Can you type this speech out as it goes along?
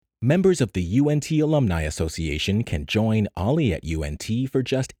Members of the UNT Alumni Association can join OLLI at UNT for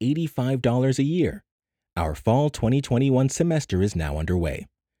just $85 a year. Our fall 2021 semester is now underway.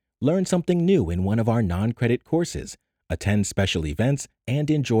 Learn something new in one of our non-credit courses, attend special events, and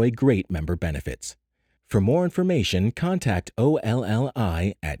enjoy great member benefits. For more information, contact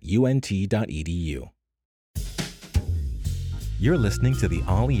OLLI at unt.edu. You're listening to the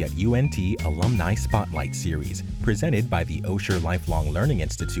OLLI at UNT Alumni Spotlight Series, presented by the Osher Lifelong Learning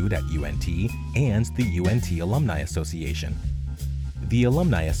Institute at UNT and the UNT Alumni Association. The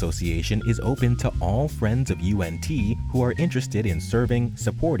Alumni Association is open to all friends of UNT who are interested in serving,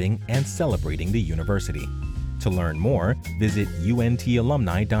 supporting, and celebrating the university. To learn more, visit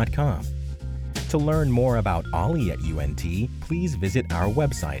untalumni.com. To learn more about OLLI at UNT, please visit our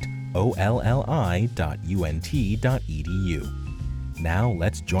website, olli.unt.edu. Now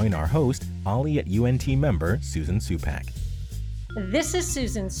let's join our host, OLLI at UNT member Susan Supak. This is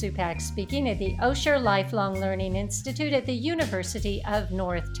Susan Supak speaking at the Osher Lifelong Learning Institute at the University of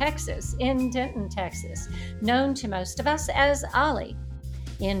North Texas in Denton, Texas, known to most of us as OLLI.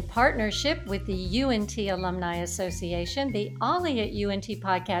 In partnership with the UNT Alumni Association, the OLLI at UNT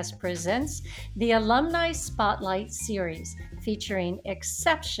podcast presents the Alumni Spotlight Series, featuring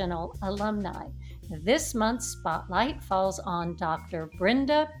exceptional alumni. This month's spotlight falls on Dr.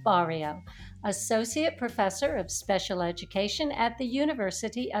 Brenda Barrio, Associate Professor of Special Education at the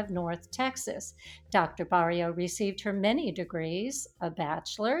University of North Texas. Dr. Barrio received her many degrees, a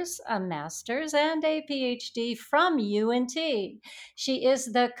bachelor's, a master's, and a PhD from UNT. She is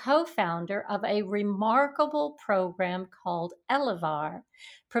the co-founder of a remarkable program called Elevar,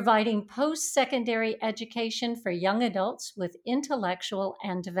 providing post-secondary education for young adults with intellectual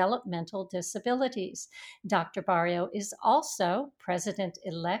and developmental disabilities. Dr. Barrio is also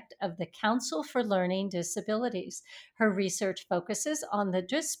president-elect of the Council for Learning Disabilities. Her research focuses on the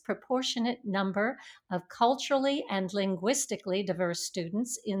disproportionate number of culturally and linguistically diverse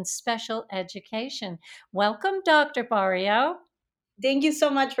students in special education. Welcome, Dr. Barrio. Thank you so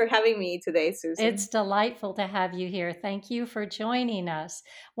much for having me today, Susan. It's delightful to have you here. Thank you for joining us.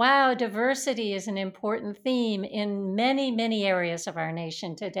 Wow, diversity is an important theme in many, many areas of our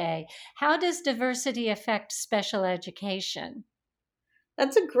nation today. How does diversity affect special education?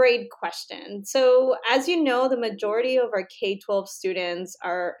 That's a great question. So, as you know, the majority of our K-12 students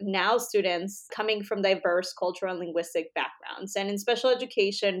are now students coming from diverse cultural and linguistic backgrounds. And in special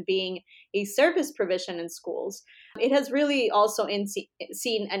education being a service provision in schools, it has really also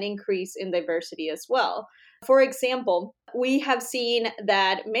seen an increase in diversity as well. For example, we have seen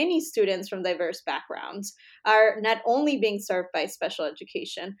that many students from diverse backgrounds are not only being served by special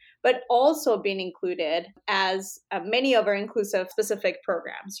education, but also being included as many of our inclusive specific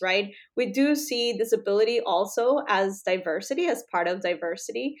programs, right? We do see disability also as diversity, as part of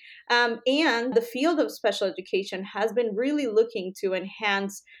diversity. And the field of special education has been really looking to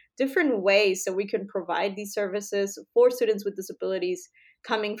enhance different ways so we can provide these services for students with disabilities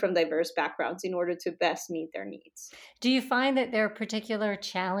coming from diverse backgrounds in order to best meet their needs. Do you find that there are particular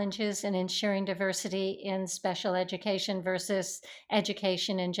challenges in ensuring diversity in special education versus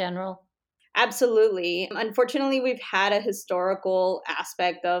education in general? Absolutely. Unfortunately, we've had a historical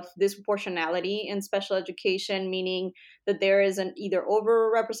aspect of disproportionality in special education, meaning that there is an either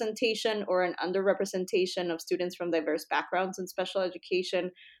overrepresentation or an underrepresentation of students from diverse backgrounds in special education.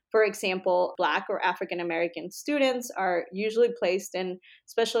 For example, Black or African American students are usually placed in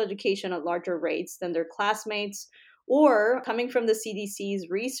special education at larger rates than their classmates. Or coming from the CDC's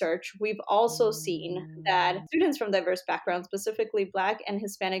research, we've also seen that students from diverse backgrounds, specifically Black and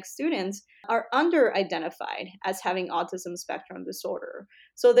Hispanic students, are under-identified as having autism spectrum disorder.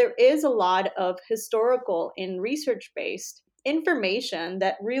 So there is a lot of historical and research-based information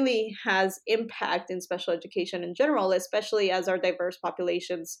that really has impact in special education in general, especially as our diverse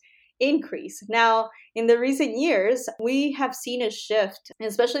populations increase. Now, in the recent years, we have seen a shift,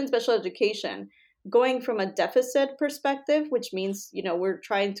 especially in special education, going from a deficit perspective, which means, we're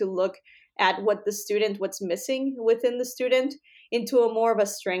trying to look at what's missing within the student, into a more of a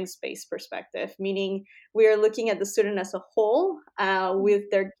strengths-based perspective, meaning we are looking at the student as a whole with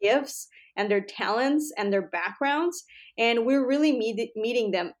their gifts and their talents and their backgrounds. And we're really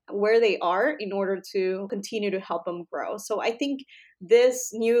meeting them where they are in order to continue to help them grow. So I think this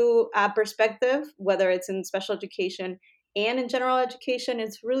new perspective, whether it's in special education and in general education,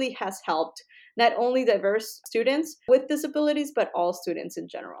 it really has helped not only diverse students with disabilities, but all students in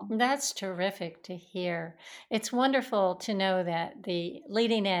general. That's terrific to hear. It's wonderful to know that the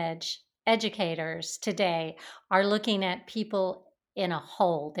leading edge educators today are looking at people in a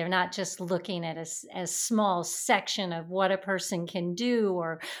whole. They're not just looking at a small section of what a person can do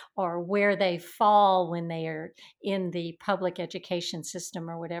or where they fall when they are in the public education system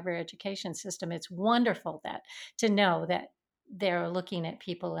or whatever education system. It's wonderful that to know that they're looking at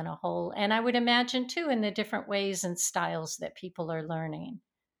people in a whole. And I would imagine too in the different ways and styles that people are learning.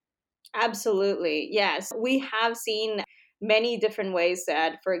 Absolutely. Yes. We have seen many different ways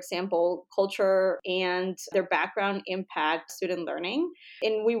that, for example, culture and their background impact student learning.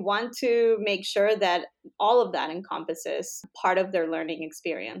 And we want to make sure that all of that encompasses part of their learning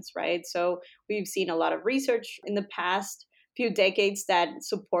experience, right? So we've seen a lot of research in the past few decades that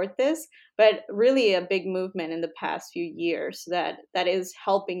support this, but really a big movement in the past few years that is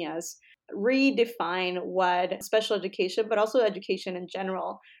helping us redefine what special education, but also education in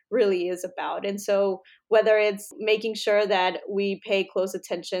general, really is about. And so, whether it's making sure that we pay close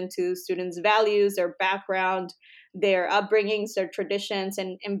attention to students' values, their background, their upbringings, their traditions,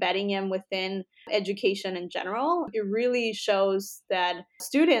 and embedding them within education in general, it really shows that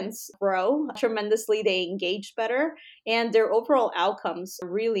students grow tremendously, they engage better, and their overall outcomes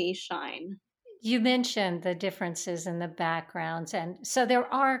really shine. You mentioned the differences in the backgrounds, and so there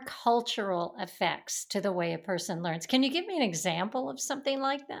are cultural effects to the way a person learns. Can you give me an example of something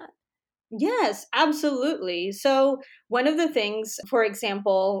like that? Yes, absolutely. So, one of the things, for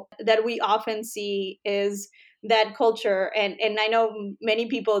example, that we often see is that culture, and I know many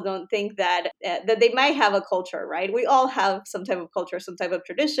people don't think that they might have a culture, right? We all have some type of culture, some type of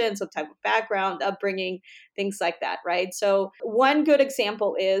tradition, some type of background, upbringing, things like that, right? So, one good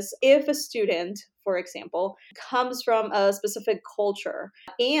example is if a student, for example, comes from a specific culture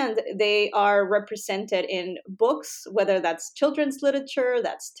and they are represented in books, whether that's children's literature,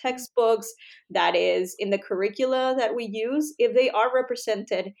 that's textbooks, that is in the curricula that we use, if they are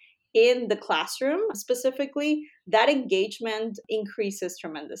represented in the classroom specifically, that engagement increases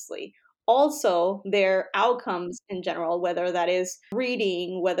tremendously. Also, their outcomes in general, whether that is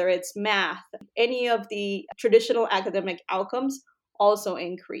reading, whether it's math, any of the traditional academic outcomes also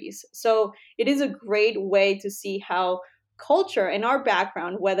increase. So it is a great way to see how culture and our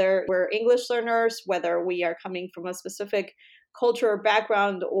background, whether we're English learners, whether we are coming from a specific culture or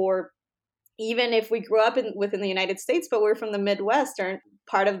background, or even if we grew up within the United States, but we're from the Midwestern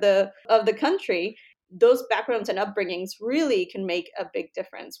part of the country, those backgrounds and upbringings really can make a big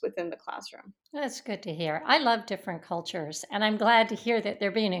difference within the classroom. That's good to hear. I love different cultures, and I'm glad to hear that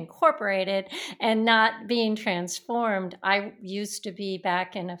they're being incorporated and not being transformed. I used to be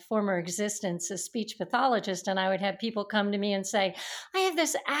back in a former existence a speech pathologist, and I would have people come to me and say, I have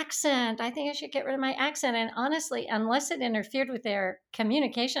this accent. I think I should get rid of my accent. And honestly, unless it interfered with their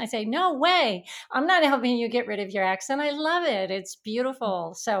communication, I say, no way. I'm not helping you get rid of your accent. I love it. It's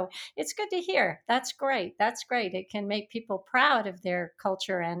beautiful. So it's good to hear. That's great. That's great. It can make people proud of their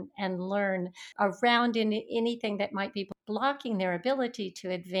culture and learn around in anything that might be blocking their ability to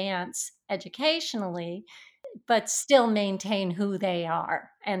advance educationally, but still maintain who they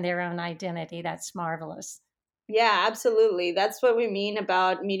are and their own identity. That's marvelous. Yeah, absolutely. That's what we mean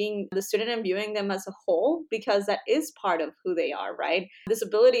about meeting the student and viewing them as a whole, because that is part of who they are, right?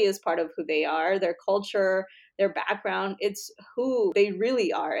 Disability is part of who they are, their culture, their background. It's who they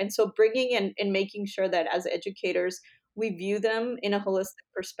really are. And so bringing in and making sure that as educators, we view them in a holistic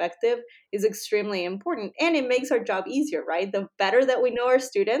perspective is extremely important. And it makes our job easier, right? The better that we know our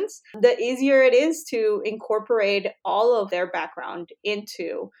students, the easier it is to incorporate all of their background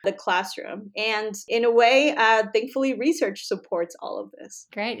into the classroom. And in a way, thankfully, research supports all of this.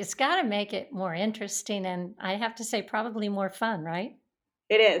 Great. It's got to make it more interesting and I have to say, probably more fun, right?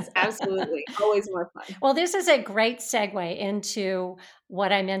 It is absolutely always more fun. Well, this is a great segue into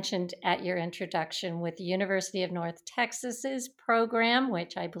what I mentioned at your introduction with the University of North Texas's program,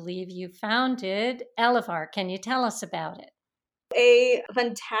 which I believe you founded, Elevar. Can you tell us about it? A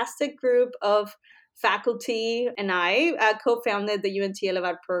fantastic group of faculty and I co-founded the UNT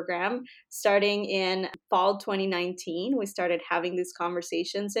Elevad program starting in fall 2019. We started having these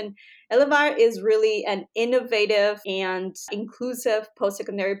conversations, and Elevar is really an innovative and inclusive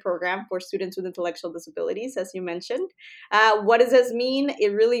post-secondary program for students with intellectual disabilities, as you mentioned. What does this mean?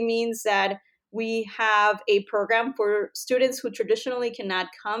 It really means that we have a program for students who traditionally cannot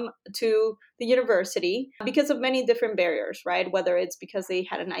come to the university because of many different barriers, right? Whether it's because they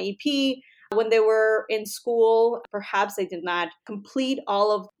had an IEP when they were in school, perhaps they did not complete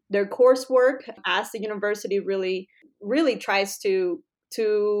all of their coursework as the university really tries to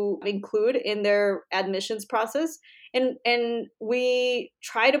include in their admissions process. And we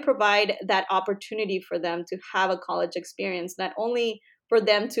try to provide that opportunity for them to have a college experience, not only for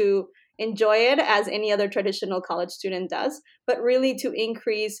them to enjoy it as any other traditional college student does, but really to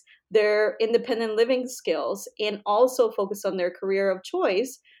increase their independent living skills and also focus on their career of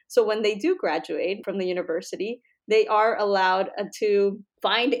choice. So when they do graduate from the university, they are allowed to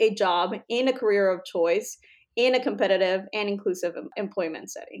find a job in a career of choice in a competitive and inclusive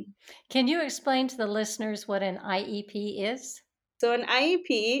employment setting. Can you explain to the listeners what an IEP is? So an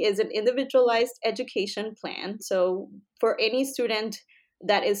IEP is an individualized education plan. So for any student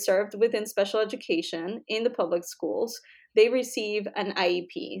that is served within special education in the public schools, they receive an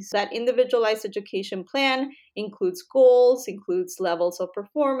IEP. So that individualized education plan includes goals, includes levels of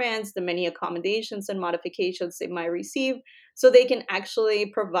performance, the many accommodations and modifications they might receive, so they can actually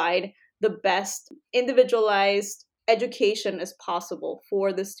provide the best individualized education as possible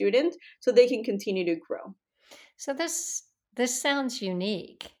for the student so they can continue to grow. So this sounds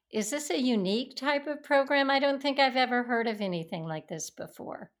unique. Is this a unique type of program? I don't think I've ever heard of anything like this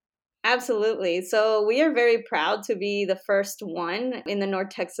before. Absolutely. So we are very proud to be the first one in the North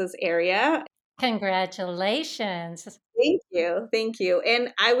Texas area. Congratulations. Thank you. Thank you.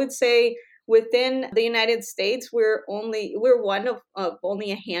 And I would say within the United States, we're one of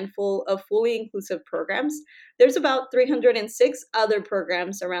only a handful of fully inclusive programs. There's about 306 other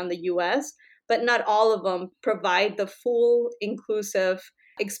programs around the US, but not all of them provide the full inclusive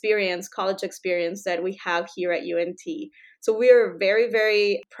experience, college experience that we have here at UNT. So we are very,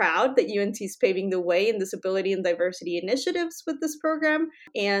 very proud that UNT is paving the way in disability and diversity initiatives with this program.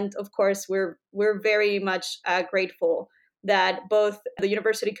 And of course, we're very much grateful that both the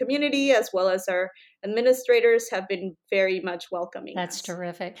university community as well as our administrators have been very much welcoming. That's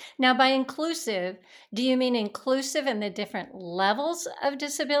terrific. Now, by inclusive, do you mean inclusive in the different levels of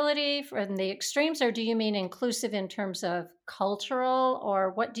disability from the extremes, or do you mean inclusive in terms of cultural,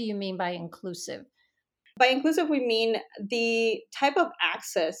 or what do you mean by inclusive? By inclusive, we mean the type of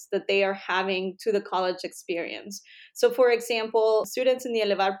access that they are having to the college experience. So, for example, students in the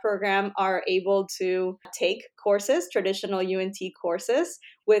Elevar program are able to take courses, traditional UNT courses,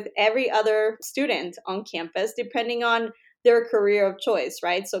 with every other student on campus, depending on their career of choice,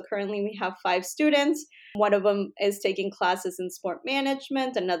 right? So currently we have 5 students. One of them is taking classes in sport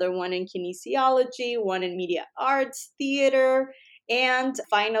management, another one in kinesiology, one in media arts, theater, and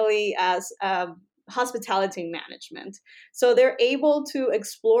finally as hospitality management. So they're able to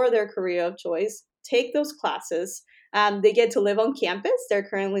explore their career of choice, take those classes. They get to live on campus. They're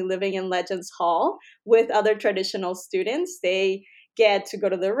currently living in Legends Hall with other traditional students. They get to go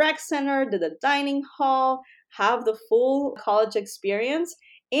to the rec center, to the dining hall, have the full college experience,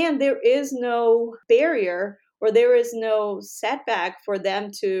 and there is no barrier or there is no setback for them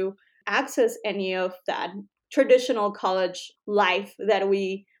to access any of that traditional college life that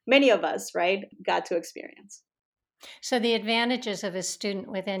many of us, right, got to experience. So the advantages of a student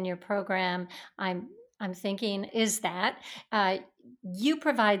within your program, I'm thinking, is that you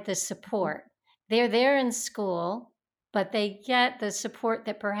provide the support. They're there in school, but they get the support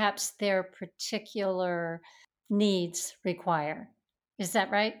that perhaps their particular needs require. Is that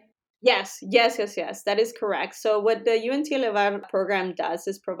right? Yes. That is correct. So what the UNT Elevar program does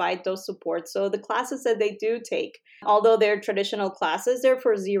is provide those supports. So the classes that they do take, although they're traditional classes, they're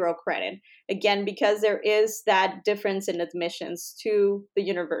for 0 credit. Again, because there is that difference in admissions to the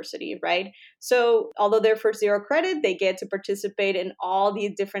university, right? So although they're for 0 credit, they get to participate in all the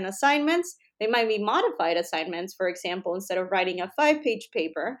different assignments. They might be modified assignments, for example, instead of writing a 5-page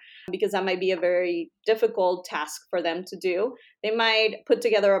paper, because that might be a very difficult task for them to do. They might put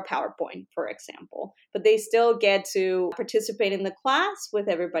together a PowerPoint, for example, but they still get to participate in the class with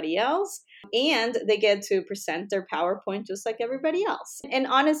everybody else, and they get to present their PowerPoint just like everybody else. And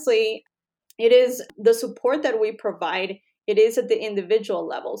honestly, it is the support that we provide, it is at the individual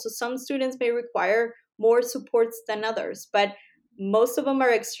level. So some students may require more supports than others, but most of them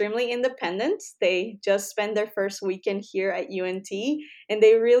are extremely independent. They just spent their first weekend here at UNT and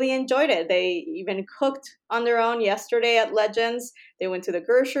they really enjoyed it. They even cooked on their own yesterday at Legends. They went to the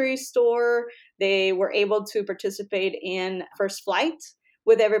grocery store. They were able to participate in First Flight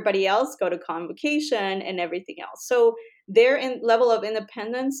with everybody else, go to convocation and everything else. So their level of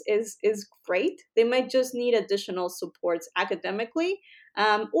independence is great. They might just need additional supports academically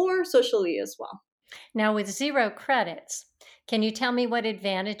or socially as well. Now, with 0 credits, can you tell me what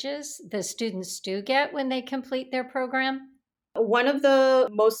advantages the students do get when they complete their program? One of the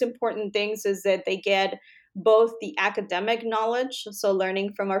most important things is that they get both the academic knowledge, so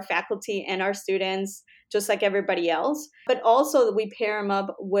learning from our faculty and our students, just like everybody else, but also that we pair them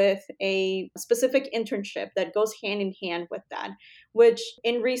up with a specific internship that goes hand in hand with that, which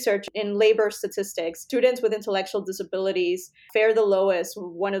in research, in labor statistics, students with intellectual disabilities fare the lowest,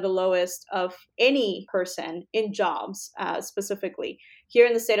 one of the lowest of any person in jobs specifically. Here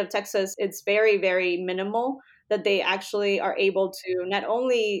in the state of Texas, it's very, very minimal that they actually are able to not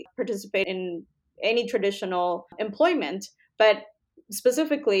only participate in any traditional employment, but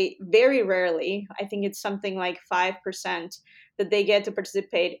specifically, very rarely, I think it's something like 5% that they get to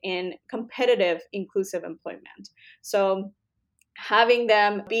participate in competitive inclusive employment. So having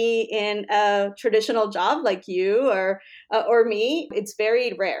them be in a traditional job like you or me, it's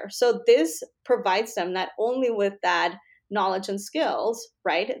very rare. So this provides them not only with that knowledge and skills,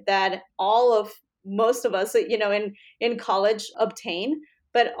 right, that all of most of us, in college obtain,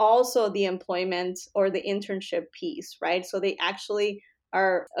 but also the employment or the internship piece, right? So they actually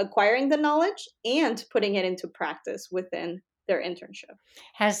are acquiring the knowledge and putting it into practice within their internship.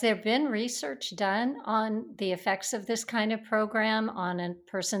 Has there been research done on the effects of this kind of program on a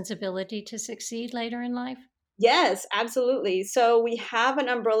person's ability to succeed later in life? Yes, absolutely. So we have an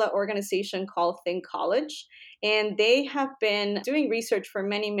umbrella organization called Think College, and they have been doing research for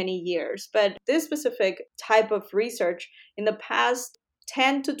many, many years. But this specific type of research in the past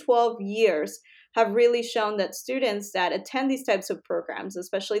 10 to 12 years have really shown that students that attend these types of programs,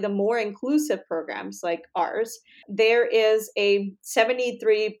 especially the more inclusive programs like ours, there is a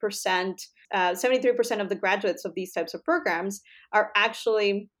 73%, 73% of the graduates of these types of programs are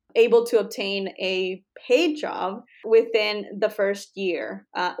actually able to obtain a paid job within the first year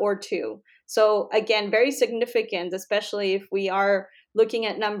or two. So again, very significant, especially if we are looking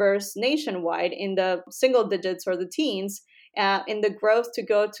at numbers nationwide in the single digits or the teens. In the growth to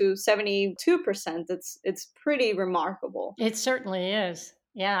go to 72%, it's pretty remarkable. It certainly is.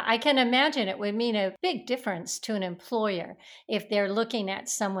 Yeah, I can imagine it would mean a big difference to an employer if they're looking at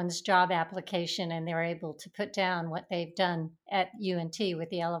someone's job application and they're able to put down what they've done at UNT with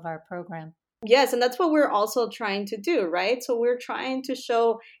the Elevar program. Yes, and that's what we're also trying to do, right? So we're trying to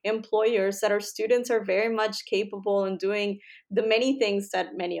show employers that our students are very much capable in doing the many things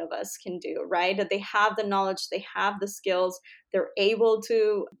that many of us can do, right? That they have the knowledge, they have the skills, they're able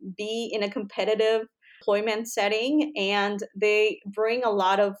to be in a competitive employment setting, and they bring a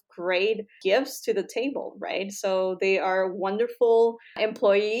lot of great gifts to the table, right? So they are wonderful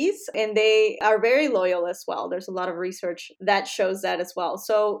employees and they are very loyal as well. There's a lot of research that shows that as well.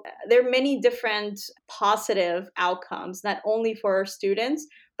 So there are many different positive outcomes, not only for our students,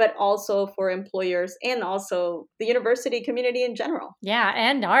 but also for employers and also the university community in general. Yeah,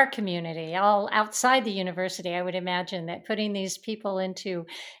 and our community, all outside the university. I would imagine that putting these people into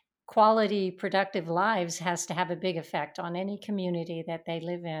quality, productive lives has to have a big effect on any community that they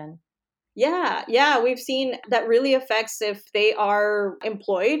live in. Yeah, we've seen that really affects if they are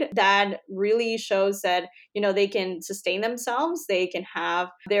employed. That really shows that, they can sustain themselves, they can have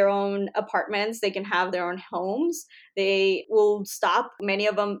their own apartments, they can have their own homes. They will stop, many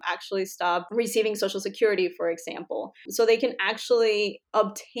of them actually stop receiving Social Security, for example. So they can actually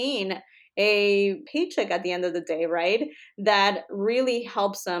obtain a paycheck at the end of the day, right? That really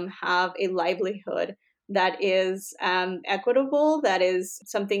helps them have a livelihood that is equitable, that is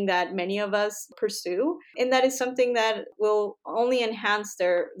something that many of us pursue, and that is something that will only enhance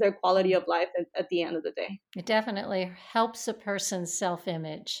their quality of life at the end of the day. It definitely helps a person's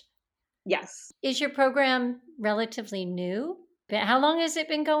self-image. Yes. Is your program relatively new? How long has it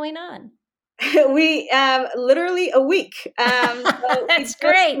been going on? We literally a week. So That's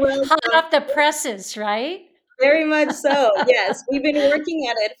great. Hot off the presses, right? Very much so. Yes, we've been working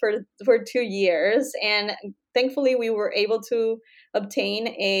at it for 2 years, and thankfully we were able to obtain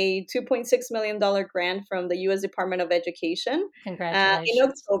a $2.6 million grant from the U.S. Department of Education Congratulations. in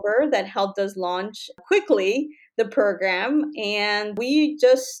October that helped us launch quickly the program. And we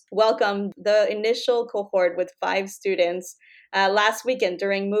just welcomed the initial cohort with 5 students last weekend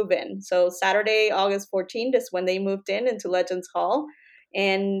during move-in. So Saturday, August 14th is when they moved into Legends Hall.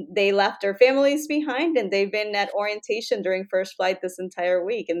 And they left their families behind, and they've been at orientation during First Flight this entire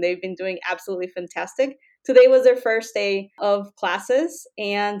week, and they've been doing absolutely fantastic. Today was their first day of classes,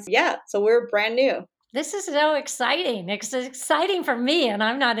 and yeah, so we're brand new. This is so exciting. It's exciting for me, and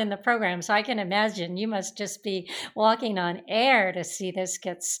I'm not in the program, so I can imagine you must just be walking on air to see this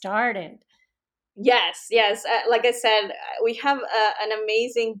get started. Yes. Like I said, we have an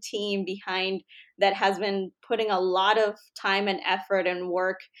amazing team behind that has been putting a lot of time and effort and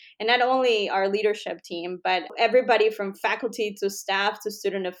work. And not only our leadership team, but everybody from faculty to staff to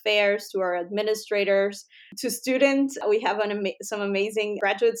student affairs to our administrators to students. We have some amazing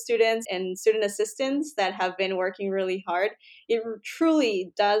graduate students and student assistants that have been working really hard. It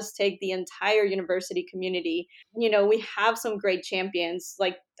truly does take the entire university community. We have some great champions,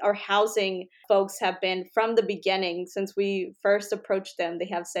 like our housing folks have been from the beginning. Since we first approached them, they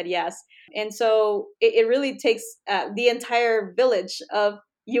have said yes. And so it really takes the entire village of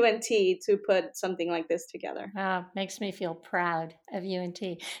UNT to put something like this together. Makes me feel proud of UNT.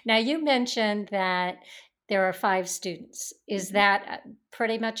 Now, you mentioned that there are 5 students. Is that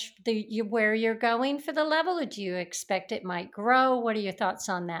pretty much where you're going for the level, or do you expect it might grow? What are your thoughts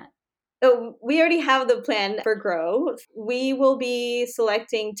on that? So we already have the plan for growth. We will be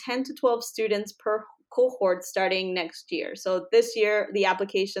selecting 10 to 12 students per cohort starting next year. So this year, the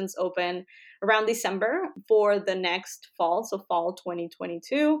applications open around December for the next fall, so fall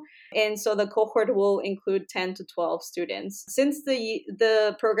 2022. And so the cohort will include 10 to 12 students. Since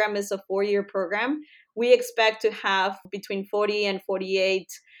the program is a 4-year program, we expect to have between 40 and 48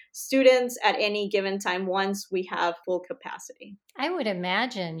 students at any given time once we have full capacity. I would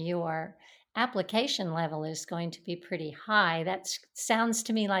imagine your application level is going to be pretty high. That sounds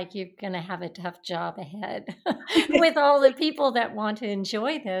to me like you're going to have a tough job ahead with all the people that want to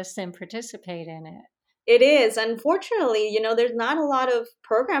enjoy this and participate in it. It is. Unfortunately, there's not a lot of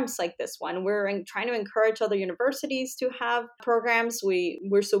programs like this one. We're trying to encourage other universities to have programs.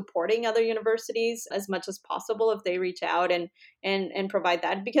 We're supporting other universities as much as possible if they reach out and provide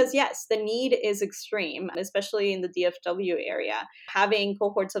that. Because yes, the need is extreme, especially in the DFW area. Having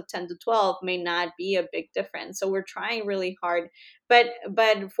cohorts of 10 to 12 may not be a big difference. So we're trying really hard. But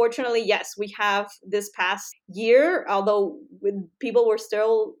fortunately, yes, we have this past year, although people were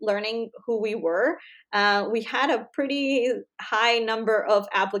still learning who we were, we had a pretty high number of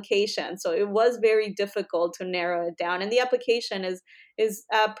applications. So it was very difficult to narrow it down. And the application is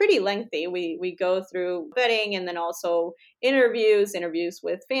pretty lengthy. We go through vetting and then also interviews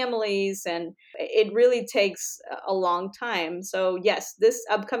with families, and it really takes a long time. So yes, this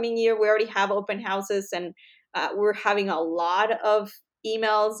upcoming year, we already have open houses, and we're having a lot of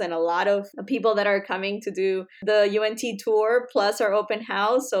emails and a lot of people that are coming to do the UNT tour plus our open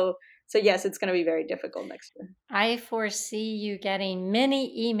house. So yes, it's going to be very difficult next year. I foresee you getting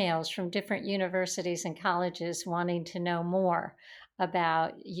many emails from different universities and colleges wanting to know more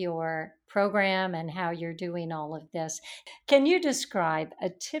about your program and how you're doing all of this. Can you describe a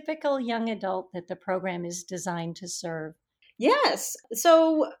typical young adult that the program is designed to serve? Yes.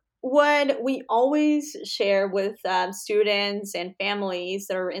 So what we always share with students and families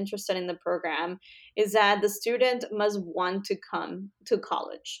that are interested in the program is that the student must want to come to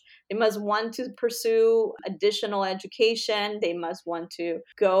college. They must want to pursue additional education. They must want to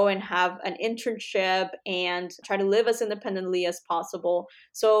go and have an internship and try to live as independently as possible.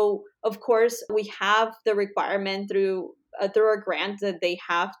 So, of course, we have the requirement through our grant that they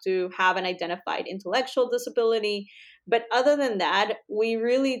have to have an identified intellectual disability. But other than that, we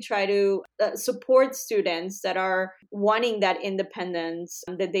really try to support students that are wanting that independence,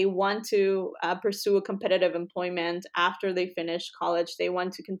 that they want to pursue a competitive employment after they finish college. They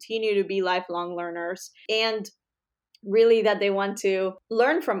want to continue to be lifelong learners, and really that they want to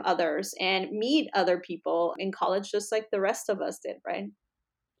learn from others and meet other people in college, just like the rest of us did, right?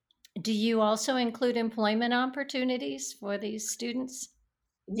 Do you also include employment opportunities for these students?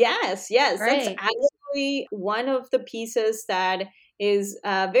 Yes. Great. That's actually one of the pieces that is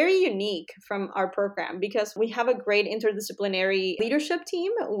very unique from our program, because we have a great interdisciplinary leadership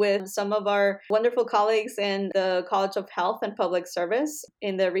team with some of our wonderful colleagues in the College of Health and Public Service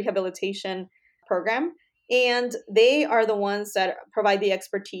in the rehabilitation program. And they are the ones that provide the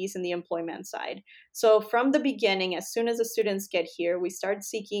expertise in the employment side. So from the beginning, as soon as the students get here, we start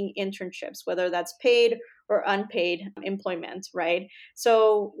seeking internships, whether that's paid or unpaid employment, right?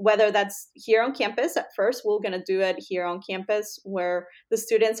 So whether that's here on campus, at first, we're going to do it here on campus where the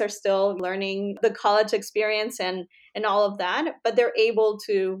students are still learning the college experience and all of that, but they're able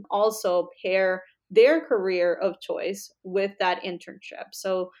to also pair their career of choice with that internship.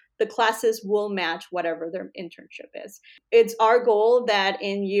 So the classes will match whatever their internship is. It's our goal that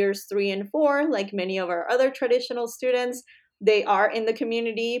in years 3 and 4, like many of our other traditional students, they are in the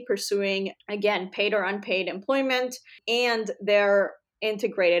community pursuing, again, paid or unpaid employment, and they're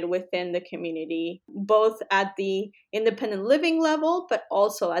integrated within the community, both at the independent living level, but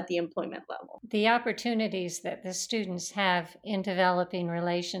also at the employment level. The opportunities that the students have in developing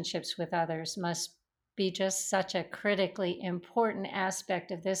relationships with others must be just such a critically important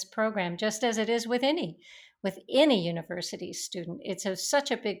aspect of this program, just as it is with any university student. It's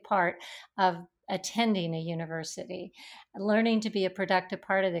such a big part of attending a university, learning to be a productive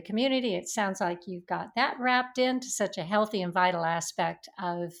part of the community. It sounds like you've got that wrapped into such a healthy and vital aspect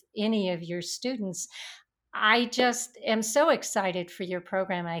of any of your students. I just am so excited for your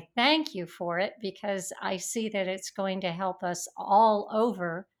program. I thank you for it because I see that it's going to help us all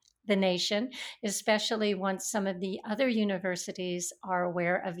over the nation, especially once some of the other universities are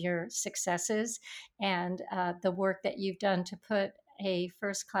aware of your successes and the work that you've done to put a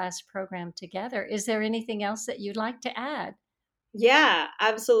first-class program together. Is there anything else that you'd like to add? Yeah,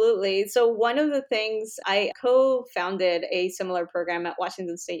 absolutely. So one of the things, I co-founded a similar program at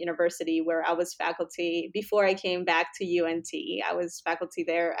Washington State University where I was faculty before I came back to UNT. I was faculty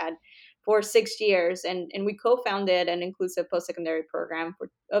there for 6 years, and we co-founded an inclusive post-secondary program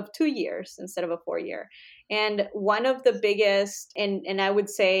of 2 years instead of a 4-year. And one of the biggest and I would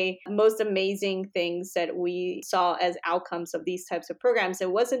say most amazing things that we saw as outcomes of these types of programs,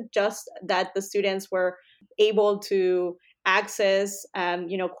 it wasn't just that the students were able to access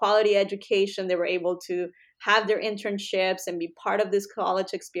quality education. They were able to have their internships and be part of this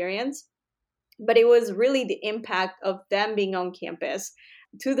college experience, but it was really the impact of them being on campus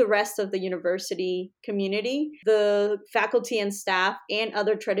to the rest of the university community. The faculty and staff and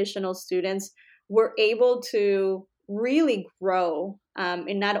other traditional students were able to really grow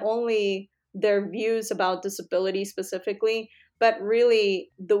in not only their views about disability specifically, but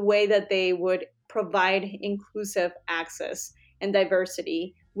really the way that they would provide inclusive access and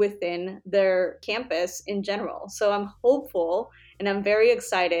diversity within their campus in general. So I'm hopeful and I'm very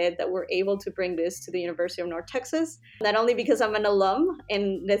excited that we're able to bring this to the University of North Texas, not only because I'm an alum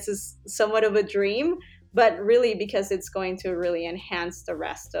and this is somewhat of a dream, but really because it's going to really enhance the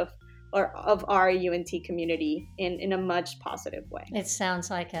rest of our UNT community in a much positive way. It sounds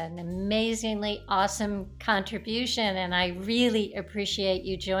like an amazingly awesome contribution, and I really appreciate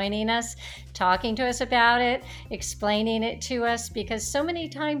you joining us, talking to us about it, explaining it to us, because so many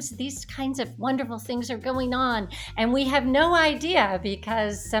times these kinds of wonderful things are going on and we have no idea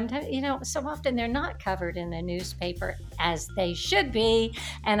because sometimes, so often they're not covered in the newspaper as they should be.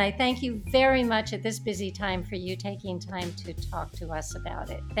 And I thank you very much at this busy time for you taking time to talk to us about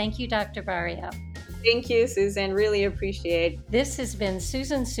it. Thank you, Dr. Barrio. Thank you, Susan. Really appreciate it. This has been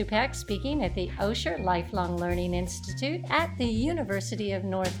Susan Supak speaking at the Osher Lifelong Learning Institute at the University of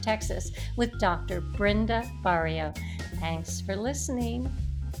North Texas with Dr. Brenda Barrio. Thanks for listening.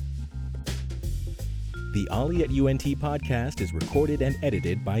 The Ollie at UNT podcast is recorded and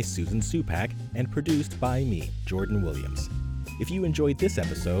edited by Susan Supak and produced by me, Jordan Williams. If you enjoyed this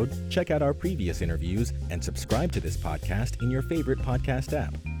episode, check out our previous interviews and subscribe to this podcast in your favorite podcast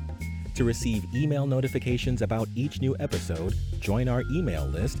app. To receive email notifications about each new episode, join our email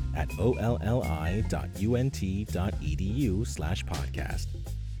list at olli.unt.edu/podcast.